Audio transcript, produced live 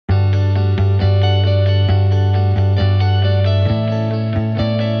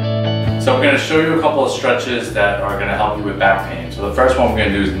we're going to show you a couple of stretches that are going to help you with back pain. So the first one we're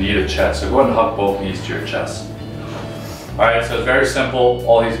going to do is knee to chest. So go ahead and hug both knees to your chest. Alright, so it's very simple.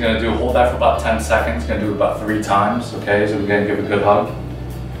 All he's going to do, hold that for about 10 seconds. He's going to do it about 3 times. Okay, so we're going to give a good hug.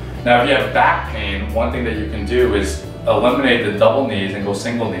 Now if you have back pain, one thing that you can do is eliminate the double knees and go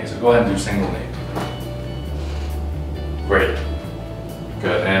single knees. So go ahead and do single knee. Great.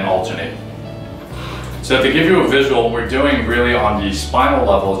 Good, and alternate. So to give you a visual, what we're doing really on the spinal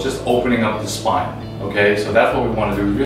level is just opening up the spine. Okay, so that's what we want to do.